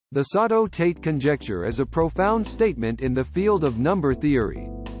The Sato Tate conjecture is a profound statement in the field of number theory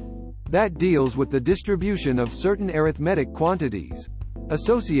that deals with the distribution of certain arithmetic quantities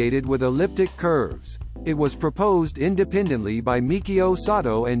associated with elliptic curves. It was proposed independently by Mikio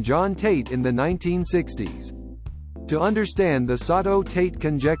Sato and John Tate in the 1960s. To understand the Sato Tate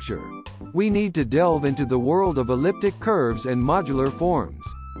conjecture, we need to delve into the world of elliptic curves and modular forms.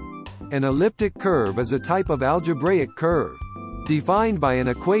 An elliptic curve is a type of algebraic curve, defined by an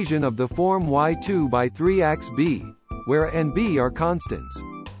equation of the form y2 by 3xb, where a and b are constants.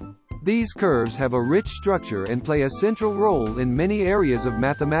 These curves have a rich structure and play a central role in many areas of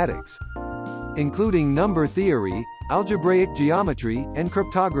mathematics, including number theory, algebraic geometry, and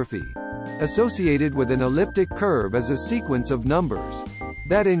cryptography. Associated with an elliptic curve is a sequence of numbers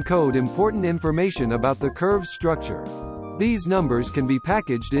that encode important information about the curve's structure. These numbers can be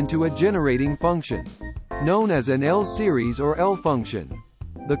packaged into a generating function, known as an L-series or L-function.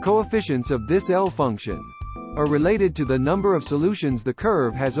 The coefficients of this L-function are related to the number of solutions the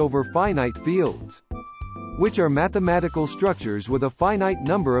curve has over finite fields, which are mathematical structures with a finite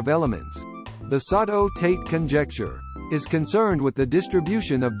number of elements. The Sato Tate conjecture is concerned with the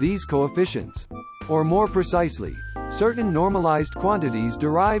distribution of these coefficients, or more precisely, certain normalized quantities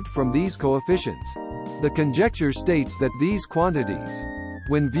derived from these coefficients. The conjecture states that these quantities,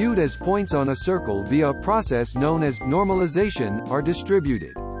 when viewed as points on a circle via a process known as normalization, are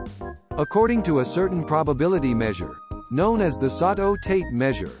distributed according to a certain probability measure, known as the Sato Tate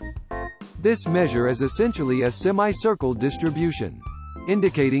measure. This measure is essentially a semicircle distribution,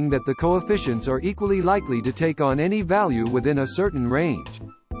 indicating that the coefficients are equally likely to take on any value within a certain range.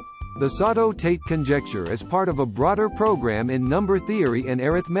 The Sato Tate conjecture is part of a broader program in number theory and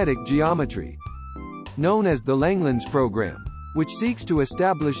arithmetic geometry, known as the Langlands program, which seeks to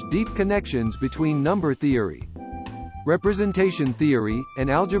establish deep connections between number theory, representation theory, and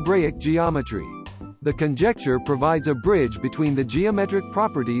algebraic geometry. The conjecture provides a bridge between the geometric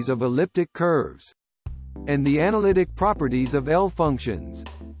properties of elliptic curves and the analytic properties of L-functions,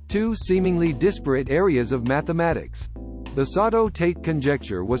 two seemingly disparate areas of mathematics. The Sato Tate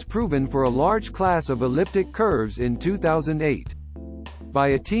conjecture was proven for a large class of elliptic curves in 2008 by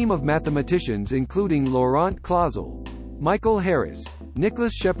a team of mathematicians including Laurent Clauzel, Michael Harris,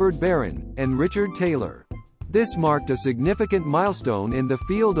 Nicholas Shepard-Barron, and Richard Taylor. This marked a significant milestone in the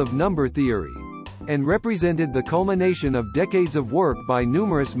field of number theory, and represented the culmination of decades of work by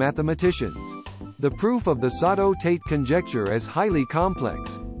numerous mathematicians. The proof of the Sato Tate conjecture is highly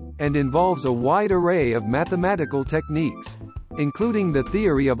complex, and involves a wide array of mathematical techniques, including the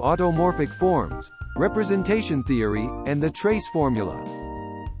theory of automorphic forms, representation theory, and the trace formula.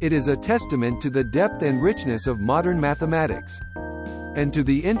 It is a testament to the depth and richness of modern mathematics, and to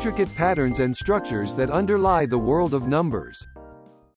the intricate patterns and structures that underlie the world of numbers.